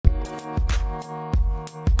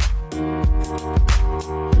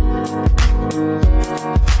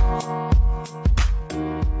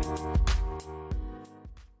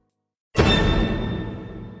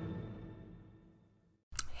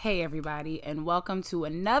Hey, everybody, and welcome to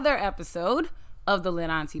another episode of the Lit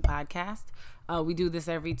Auntie podcast. We do this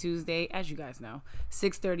every Tuesday, as you guys know,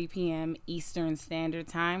 6:30 p.m. Eastern Standard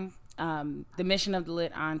Time. The mission of the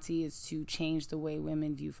Lit Auntie is to change the way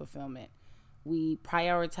women view fulfillment. We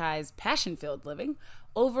prioritize passion-filled living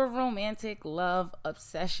over romantic love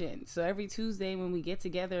obsession. So every Tuesday when we get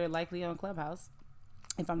together, likely on Clubhouse,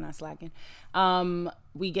 if I'm not slacking,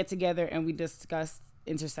 we get together and we discuss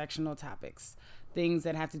intersectional topics, things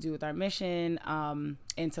that have to do with our mission,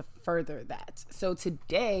 and to further that. So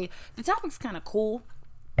today, the topic's kind of cool,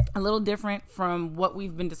 a little different from what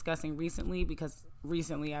we've been discussing recently, because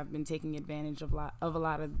recently I've been taking advantage of a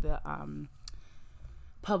lot of the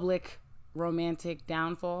public romantic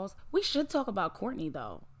downfalls. We should talk about Courtney,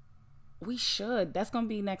 though. We should. That's going to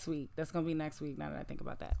be next week. Now that I think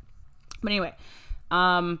about that. But anyway,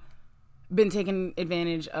 been taking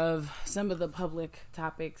advantage of some of the public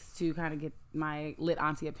topics to kind of get my lit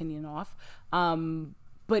auntie opinion off.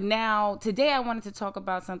 But now, today I wanted to talk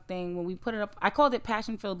about something. When we put it up, I called it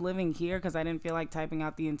Passion-Filled Living here because I didn't feel like typing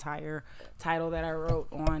out the entire title that I wrote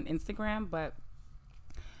on Instagram. But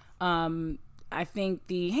I think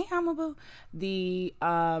the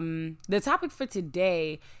topic for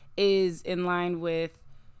today is in line with,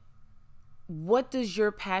 what does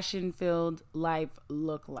your passion-filled life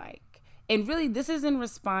look like? And really, this is in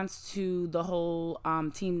response to the whole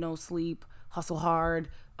team no sleep, hustle hard,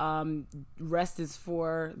 rest is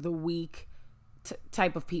for the weak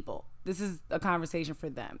type of people. This is a conversation for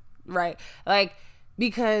them, right? Like,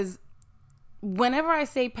 because whenever I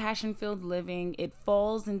say passion-filled living, it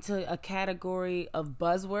falls into a category of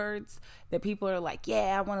buzzwords that people are like,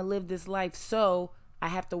 yeah, I want to live this life, so I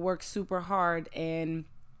have to work super hard and,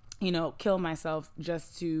 kill myself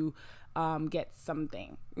just to get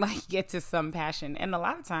something, like get to some passion. And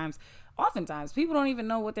oftentimes, people don't even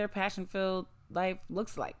know what their passion-filled life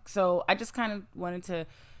looks like. So I just kind of wanted to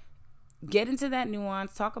get into that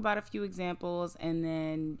nuance, talk about a few examples, and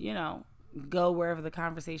then, go wherever the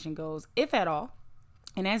conversation goes, if at all.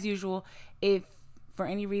 And as usual, if for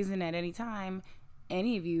any reason at any time,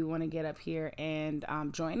 any of you want to get up here and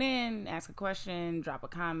join in, ask a question, drop a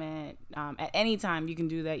comment, at any time you can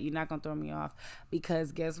do that. You're not going to throw me off,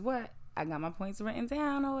 because guess what? I got my points written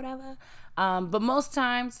down or whatever. But most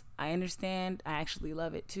times I understand. I actually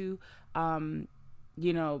love it too.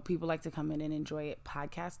 People like to come in and enjoy it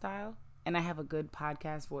podcast style. And I have a good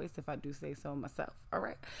podcast voice, if I do say so myself. All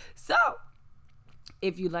right. So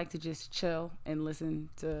if you'd like to just chill and listen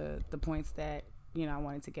to the points that, I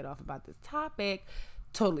wanted to get off about this topic,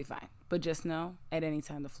 totally fine. But just know, at any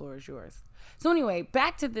time, the floor is yours. So anyway,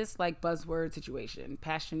 back to this like buzzword situation,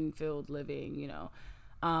 passion-filled living,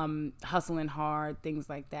 hustling hard, things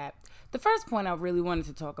like that. The first point I really wanted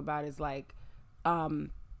to talk about is like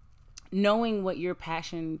knowing what your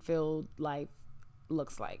passion-filled life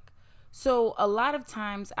looks like. So a lot of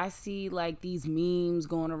times I see like these memes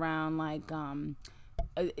going around, like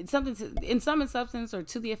it's something in sum and substance, or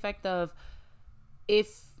to the effect of,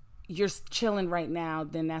 if you're chilling right now,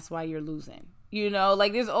 then that's why you're losing.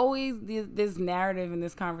 Like there's always this narrative in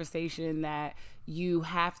this conversation that you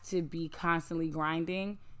have to be constantly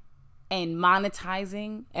grinding and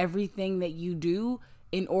monetizing everything that you do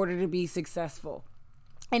in order to be successful.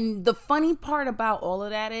 And the funny part about all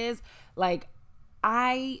of that is, like,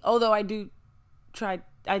 although I do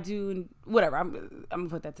whatever, I'm gonna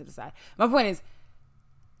put that to the side. My point is,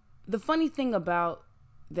 the funny thing about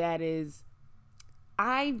that is,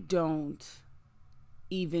 I don't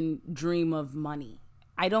even dream of money.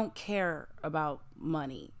 I don't care about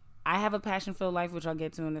money. I have a passion-filled life, which I'll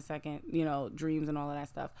get to in a second, dreams and all of that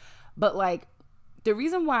stuff. But like, the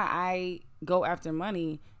reason why I go after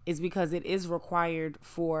money is because it is required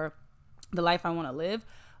for the life I want to live.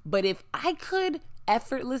 But if I could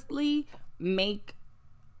effortlessly make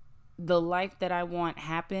the life that I want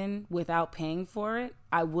happen without paying for it,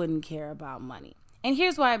 I wouldn't care about money. And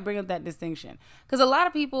here's why I bring up that distinction. Because a lot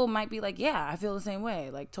of people might be like, yeah, I feel the same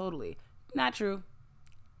way. Like, totally. Not true.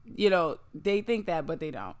 They think that, but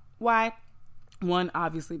they don't. Why? One,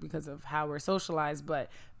 obviously, because of how we're socialized.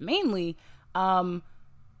 But mainly, a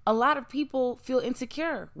lot of people feel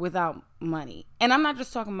insecure without money. And I'm not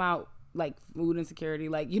just talking about, like, food insecurity,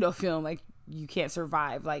 like, feeling like you can't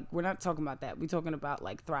survive. Like, we're not talking about that. We're talking about,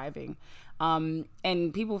 like, thriving.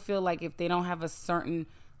 And people feel like if they don't have a certain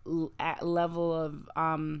level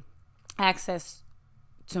of access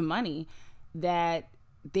to money, that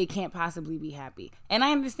they can't possibly be happy. And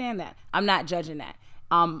I understand that. I'm not judging that.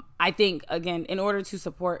 I think, again, in order to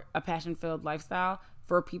support a passion-filled lifestyle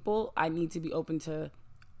for people, I need to be open to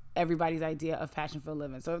everybody's idea of passion-filled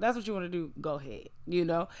living. So if that's what you want to do, go ahead,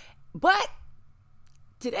 But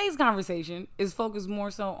today's conversation is focused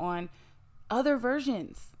more so on other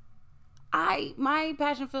versions. My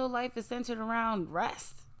passion-filled life is centered around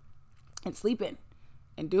rest and sleeping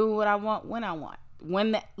and doing what I want when I want.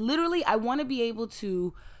 Literally, I want to be able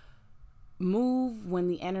to move when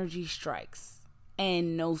the energy strikes,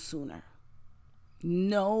 and no sooner.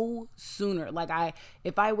 No sooner. Like,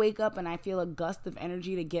 if I wake up and I feel a gust of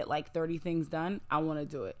energy to get like 30 things done, I want to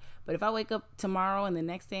do it. But if I wake up tomorrow and the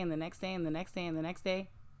next day and the next day and the next day and the next day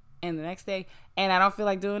and the next day and I don't feel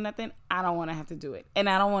like doing nothing, I don't want to have to do it. And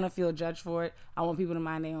I don't want to feel judged for it. I want people to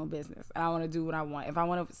mind their own business. And I want to do what I want. If I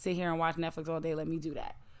want to sit here and watch Netflix all day, let me do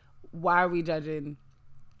that. Why are we judging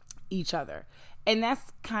each other? And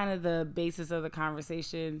that's kind of the basis of the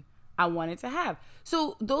conversation I wanted to have.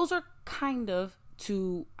 So those are kind of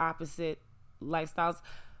two opposite lifestyles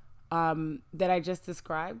that I just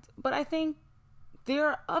described. But I think there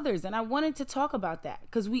are others, and I wanted to talk about that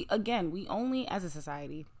because we only as a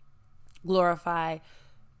society glorify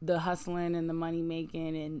the hustling and the money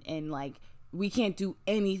making and like we can't do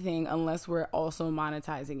anything unless we're also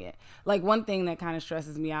monetizing it. Like, one thing that kind of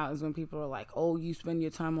stresses me out is when people are like, oh, you spend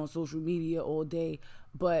your time on social media all day,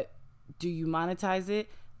 but do you monetize it?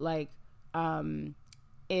 Like,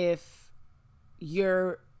 if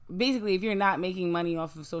you're not making money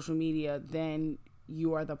off of social media, then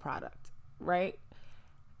you are the product, right?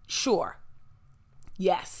 Sure.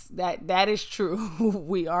 Yes, that is true.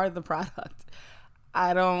 We are the product.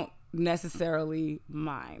 I don't necessarily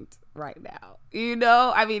mind right now,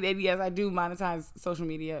 I mean, and yes, I do monetize social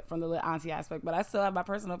media from the little auntie aspect, but I still have my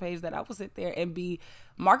personal page that I will sit there and be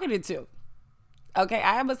marketed to. Okay,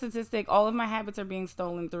 I have a statistic. All of my habits are being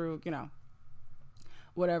stolen through,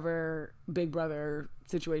 whatever Big Brother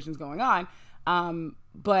situation's going on.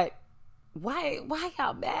 But why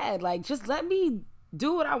y'all mad? Like, just let me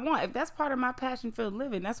do what I want. If that's part of my passion-filled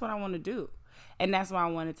living, that's what I want to do. And that's why I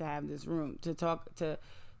wanted to have this room to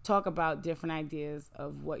talk about different ideas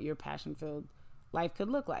of what your passion-filled life could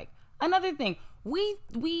look like. Another thing,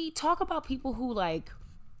 we talk about people who like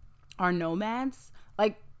are nomads,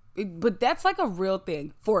 but that's like a real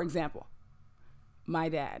thing. For example, my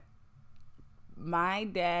dad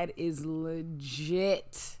is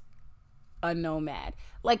legit a nomad,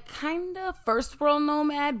 like kind of first world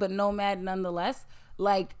nomad, but nomad nonetheless.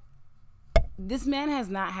 Like, this man has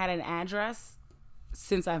not had an address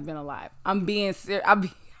since I've been alive. I'm being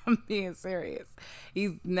serious.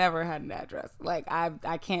 He's never had an address. Like,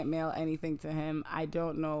 I can't mail anything to him. I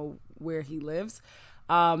don't know where he lives.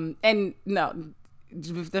 And no,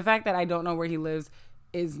 the fact that I don't know where he lives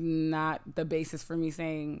is not the basis for me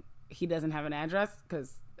saying he doesn't have an address,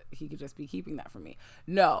 because he could just be keeping that from me.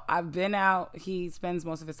 No, I've been out. He spends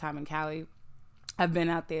most of his time in Cali. I've been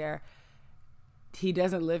out there. He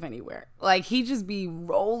doesn't live anywhere. Like, he just be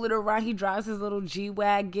rolling around. He drives his little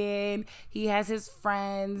G-Wagon. He has his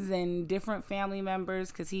friends and different family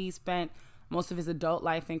members because he spent most of his adult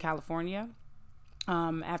life in California.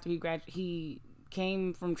 After he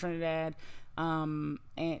came from Trinidad, and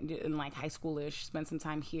in like high schoolish, spent some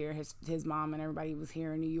time here. His mom and everybody was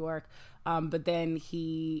here in New York. But then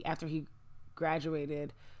after he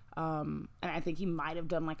graduated, and I think he might have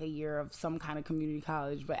done like a year of some kind of community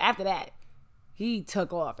college. But after that, he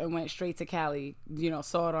took off and went straight to Cali,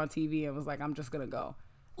 saw it on TV and was like, I'm just going to go.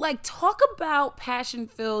 Like, talk about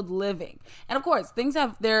passion-filled living. And of course, things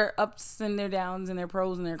have their ups and their downs and their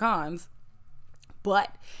pros and their cons.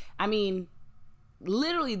 But, I mean,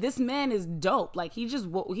 literally, this man is dope. Like, he just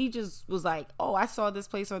was like, oh, I saw this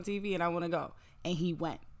place on TV and I want to go. And he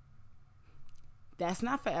went. That's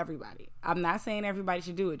not for everybody. I'm not saying everybody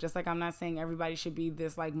should do it. Just like I'm not saying everybody should be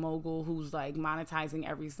this like mogul who's like monetizing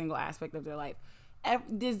every single aspect of their life.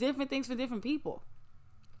 There's different things for different people.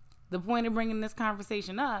 The point of bringing this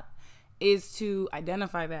conversation up is to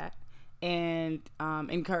identify that and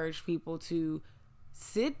encourage people to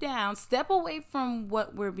sit down, step away from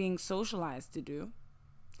what we're being socialized to do.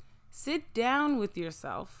 Sit down with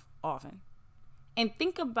yourself often and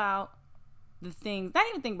think about the things, not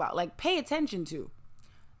even think about, like pay attention to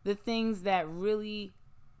the things that really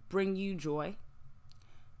bring you joy.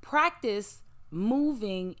 Practice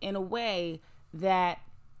moving in a way that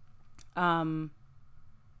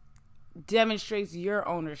demonstrates your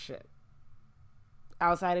ownership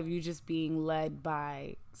outside of you just being led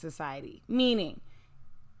by society. Meaning,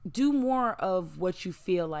 do more of what you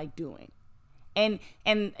feel like doing. And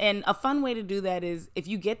a fun way to do that is if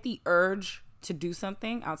you get the urge to do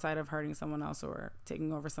something outside of hurting someone else or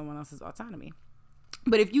taking over someone else's autonomy.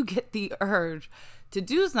 But if you get the urge to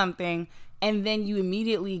do something and then you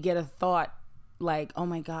immediately get a thought like, oh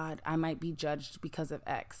my God, I might be judged because of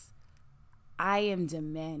X. I am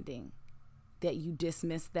demanding that you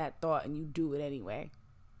dismiss that thought and you do it anyway.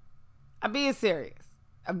 I'm being serious.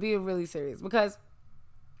 I'm being really serious, because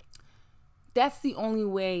that's the only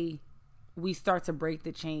way we start to break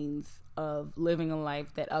the chains of living a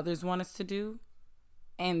life that others want us to do,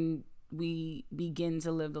 and we begin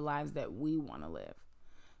to live the lives that we want to live.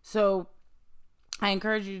 So I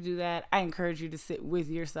encourage you to do that. I encourage you to sit with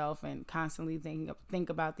yourself and constantly think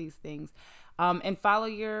about these things, and follow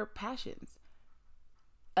your passions.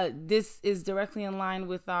 This is directly in line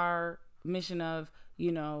with our mission of,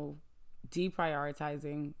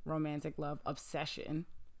 deprioritizing romantic love obsession,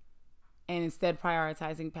 and instead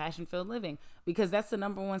prioritizing passion-filled living, because that's the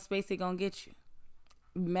number one space they're going to get you.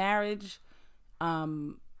 Marriage,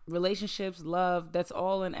 relationships, love, that's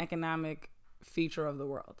all an economic feature of the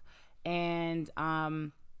world. And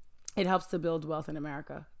it helps to build wealth in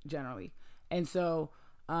America generally. And so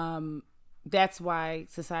that's why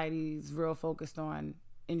society is real focused on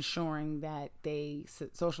ensuring that they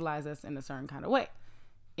socialize us in a certain kind of way,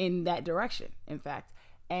 in that direction, in fact.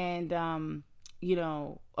 And,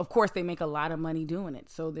 of course, they make a lot of money doing it.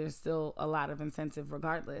 So there's still a lot of incentive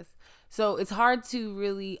regardless. So it's hard to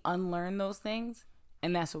really unlearn those things.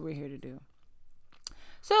 And that's what we're here to do.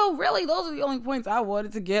 So really, those are the only points I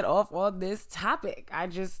wanted to get off on this topic. I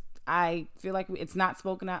feel like it's not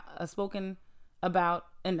spoken about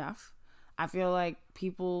enough. I feel like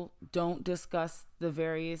people don't discuss the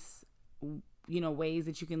various, ways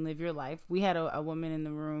that you can live your life. We had a woman in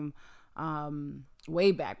the room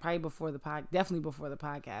way back, probably definitely before the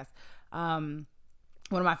podcast. One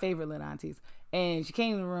of my favorite little aunties. And she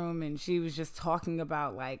came in the room and she was just talking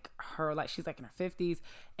about she's like in her 50s,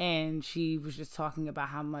 and she was just talking about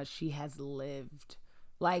how much she has lived,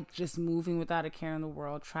 like just moving without a care in the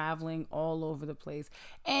world, traveling all over the place.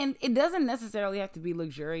 And it doesn't necessarily have to be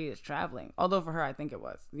luxurious traveling. Although for her, I think it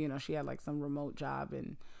was, she had like some remote job,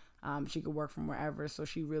 and she could work from wherever. So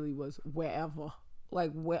she really was wherever.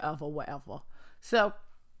 So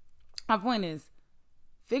my point is,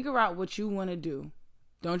 figure out what you want to do.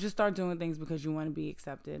 Don't just start doing things because you want to be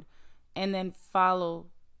accepted. And then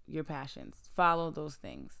follow your passions. Follow those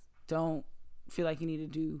things. Don't feel like you need to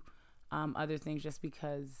do other things just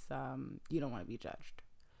because you don't want to be judged.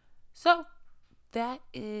 So that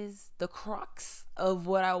is the crux of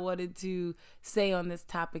what I wanted to say on this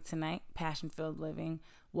topic tonight. Passion-filled living.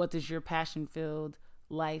 What does your passion-filled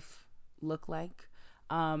life look like?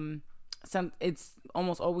 It's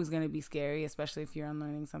almost always going to be scary, especially if you're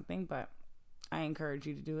unlearning something, but I encourage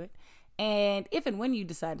you to do it. And if and when you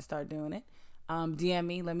decide to start doing it, DM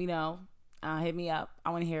me, let me know, hit me up.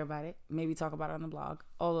 I want to hear about it. Maybe talk about it on the blog,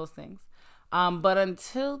 all those things. But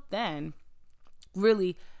until then,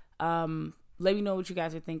 really, let me know what you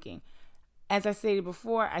guys are thinking. As I stated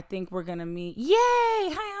before, I think we're going to meet. Yay!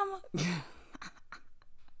 Hi, Emma.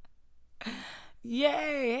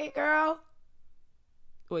 Yay! Hey, girl.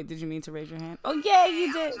 Wait, did you mean to raise your hand? Oh, yeah,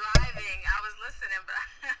 you did. I'm driving. I was listening, but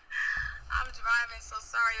I'm driving, so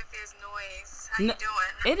sorry if there's noise. How you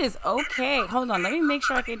doing? It is okay. Hold on. Let me make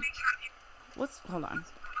sure I can... Hold on.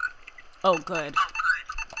 Oh, good.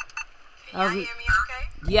 Can y'all hear me okay?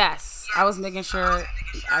 Yes. I was making sure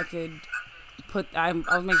I could I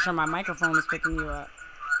was making sure my microphone was picking you up.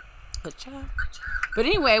 But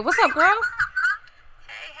anyway, what's up, girl?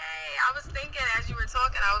 Hey. I was thinking as you were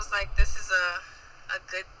talking, I was like, this is a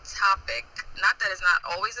good topic. Not that it's not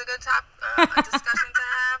always a good a discussion to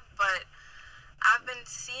have, but I've been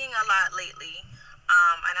seeing a lot lately,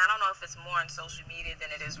 and I don't know if it's more on social media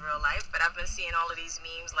than it is real life, but I've been seeing all of these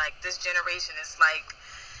memes like, this generation is like,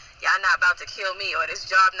 y'all not about to kill me, or this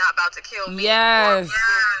job not about to kill me. Yes.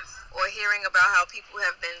 Or hearing about how people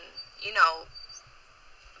have been,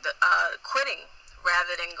 quitting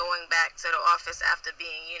rather than going back to the office after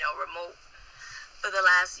being, remote for the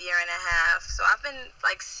last year and a half. So I've been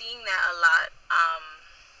like seeing that a lot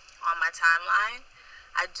on my timeline.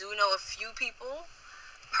 I do know a few people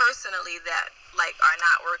personally that like are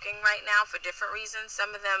not working right now for different reasons.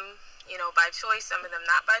 Some of them, by choice, some of them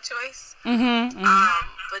not by choice.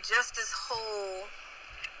 But just this whole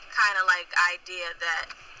kind of like idea that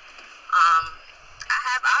I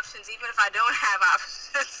have options even if I don't have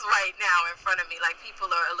options right now in front of me. Like people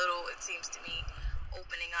are a little, it seems to me,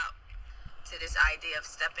 opening up to this idea of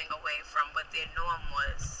stepping away from what their norm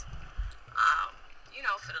was,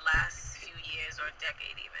 for the last few years or a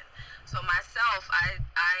decade even. So myself, I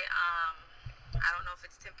don't know if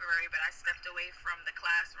it's temporary, but I stepped away from the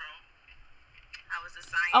classroom. I was a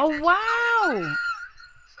science educator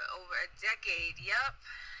for over a decade. Yep.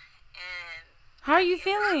 And how are you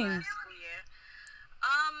feeling? School year.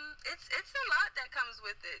 It's a lot that comes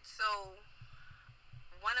with it. So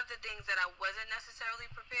one of the things that I wasn't necessarily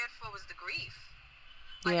prepared for was the grief.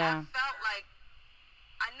 Yeah. I felt like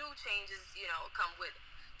I knew changes, come with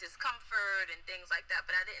discomfort and things like that,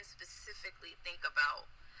 but I didn't specifically think about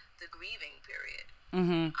the grieving period.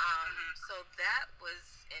 Mm-hmm. So that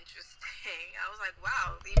was interesting. I was like,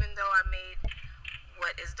 wow, even though I made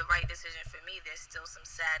what is the right decision for me, there's still some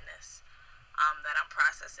sadness that I'm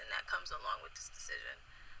processing that comes along with this decision.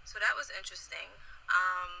 So that was interesting.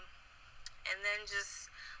 And then just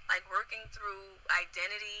like working through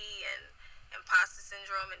identity and imposter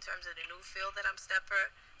syndrome in terms of the new field that I'm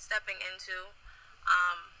stepping into.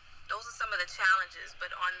 Those are some of the challenges,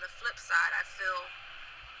 but on the flip side, I feel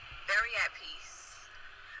very at peace.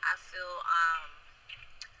 I feel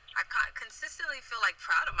I consistently feel like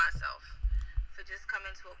proud of myself for just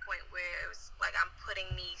coming to a point where it was like I'm putting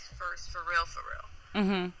me first for real.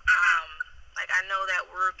 Mm-hmm. Like I know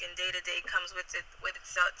that work and day to day comes with its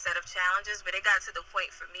set of challenges, but it got to the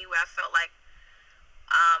point for me where I felt like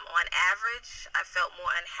on average, I felt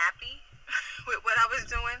more unhappy with what I was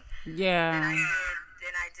doing Yeah. than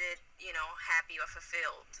I did, happy or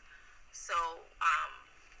fulfilled. So,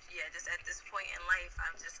 just at this point in life,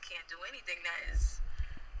 I just can't do anything that is,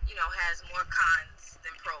 has more cons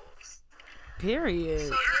than pros.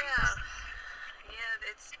 Period. So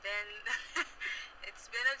it's been it's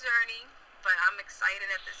been a journey, but I'm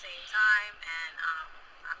excited at the same time, and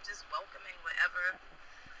I'm just welcoming whatever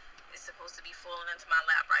is supposed to be falling into my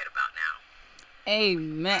lap right about now.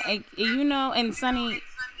 Amen. And Sunny,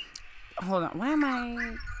 hold on. Why am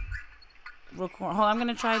I recording? Hold on. I'm going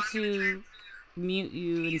to try to mute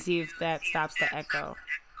you and see if that stops the echo.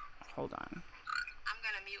 Hold on. I'm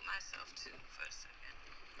going to mute myself too for a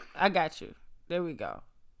second. I got you. There we go.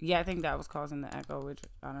 Yeah, I think that was causing the echo, which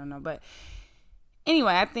I don't know. But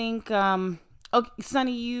anyway, I think, okay,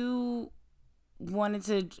 Sunny, you wanted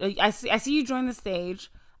to, I see you join the stage.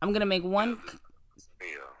 I'm going to make one.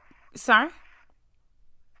 Sorry?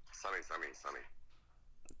 Sunny.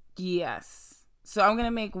 Yes. So I'm going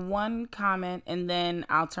to make one comment and then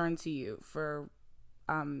I'll turn to you for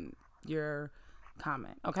your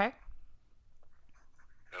comment. Okay?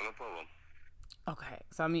 Yeah, no problem. Okay.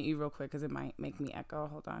 So I'll mute you real quick because it might make me echo.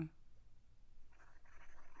 Hold on.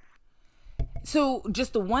 So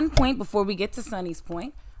just the one point before we get to Sunny's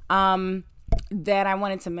point, that I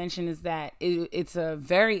wanted to mention is that it's a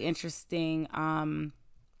very interesting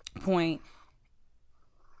point.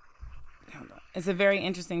 It's a very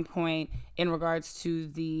interesting point in regards to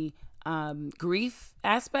the grief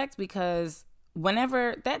aspect, because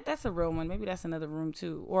whenever that's a real one, maybe that's another room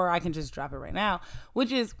too, or I can just drop it right now,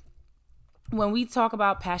 which is when we talk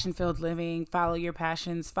about passion-filled living, follow your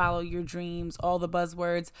passions, follow your dreams, all the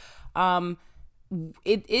buzzwords,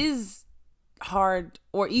 it is hard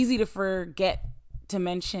or easy to forget to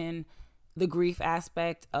mention the grief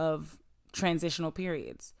aspect of transitional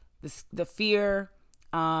periods. The fear,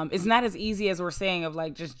 it's not as easy as we're saying of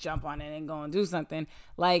like just jump on it and go and do something.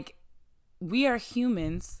 Like, we are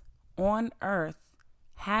humans on earth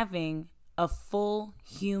having a full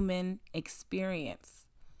human experience.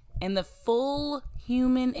 And the full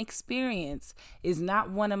human experience is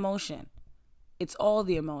not one emotion. It's all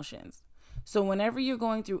the emotions. So whenever you're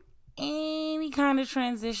going through any kind of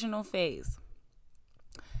transitional phase,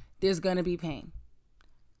 there's going to be pain.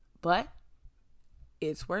 But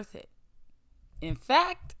it's worth it. In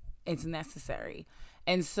fact, it's necessary.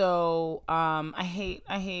 And so I hate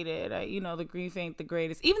it. The grief ain't the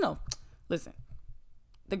greatest. Even though, listen,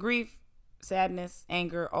 the grief, sadness,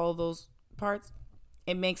 anger, all those parts,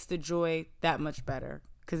 it makes the joy that much better.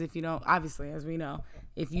 Because if you don't, obviously, as we know,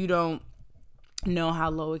 if you don't know how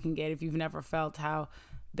low it can get, if you've never felt how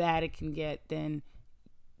bad it can get, then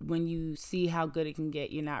when you see how good it can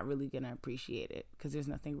get, you're not really going to appreciate it because there's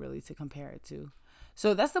nothing really to compare it to.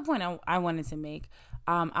 So that's the point I wanted to make.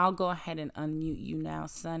 I'll go ahead and unmute you now,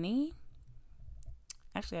 Sunny.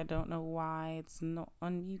 Actually, I don't know why it's not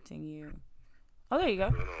unmuting you. Oh, there you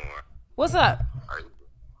go. What's up?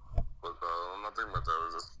 Nothing much. I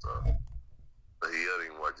was just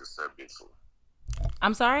hearing what you said before.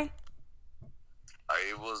 I'm sorry?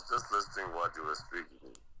 I was just listening what you were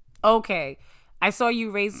speaking. Okay. I saw you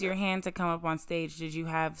raise your hand to come up on stage. Did you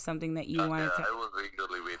have something that you wanted to... I was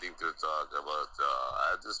eagerly waiting to talk about...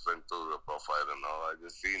 I just went through your profile and now I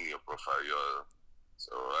just seen your profile.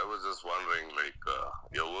 So I was just wondering,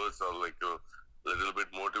 your words are a little bit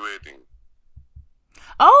motivating.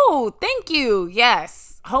 Oh, thank you.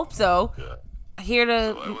 Yes. Hope so. Yeah. Here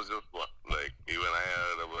to... So I was just even I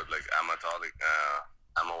heard about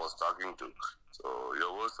Emma was talking to. So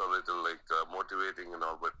your words are a little motivating and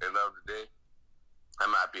all, but end of the day,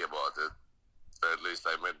 I'm happy about it. At least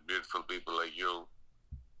I met beautiful people like you,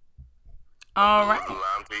 All right. Little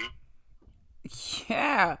auntie.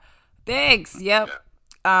 Yeah. Thanks. Yep. Yeah.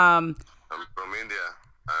 I'm from India,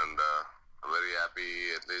 and I'm very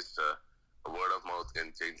happy. At least a word of mouth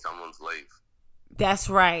can change someone's life. That's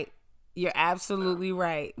right. You're absolutely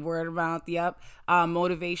right. Word of mouth. Yep.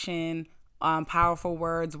 Motivation. Powerful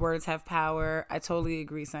words. Words have power. I totally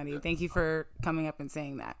agree, Sonny. Thank you for coming up and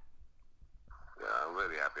saying that. Yeah, I'm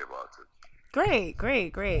very happy about it.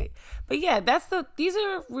 Great. But yeah, these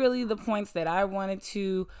are really the points that I wanted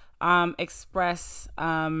to express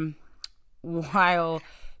while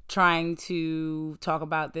trying to talk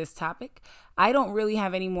about this topic. I don't really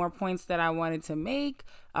have any more points that I wanted to make.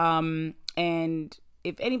 And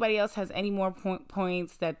if anybody else has any more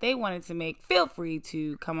points that they wanted to make, feel free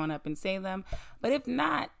to come on up and say them. But if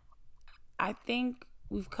not, I think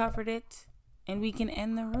we've covered it and we can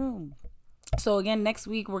end the room. So again, next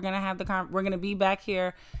week we're gonna have we're gonna be back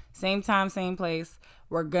here, same time, same place.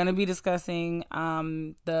 We're gonna be discussing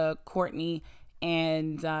the Courtney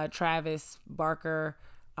and Travis Barker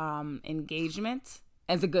engagement.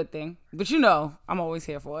 It's a good thing, but I'm always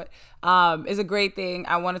here for it. It's a great thing.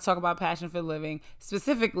 I want to talk about Passion for Living,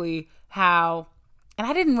 specifically how, and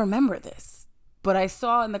I didn't remember this, but I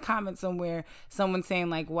saw in the comments somewhere someone saying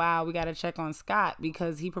like, wow, we got to check on Scott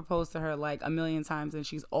because he proposed to her like 1,000,000 times and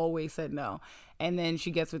she's always said no. And then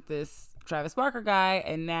she gets with this Travis Barker guy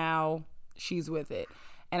and now she's with it.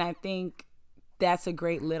 And I think that's a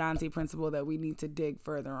great lit auntie principle that we need to dig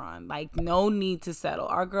further on. Like, no need to settle.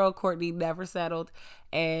 Our girl Courtney never settled,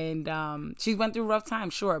 and she went through rough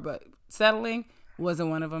times, sure, but settling wasn't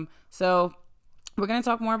one of them. So we're gonna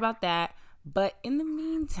talk more about that. But in the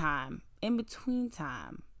meantime, in between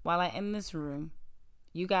time, while I end this room,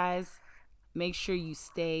 you guys make sure you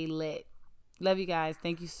stay lit. Love you guys.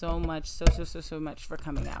 Thank you so much, so much for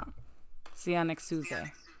coming out. See y'all next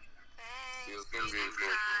Tuesday. See you soon,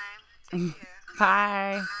 beautiful.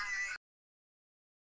 Bye.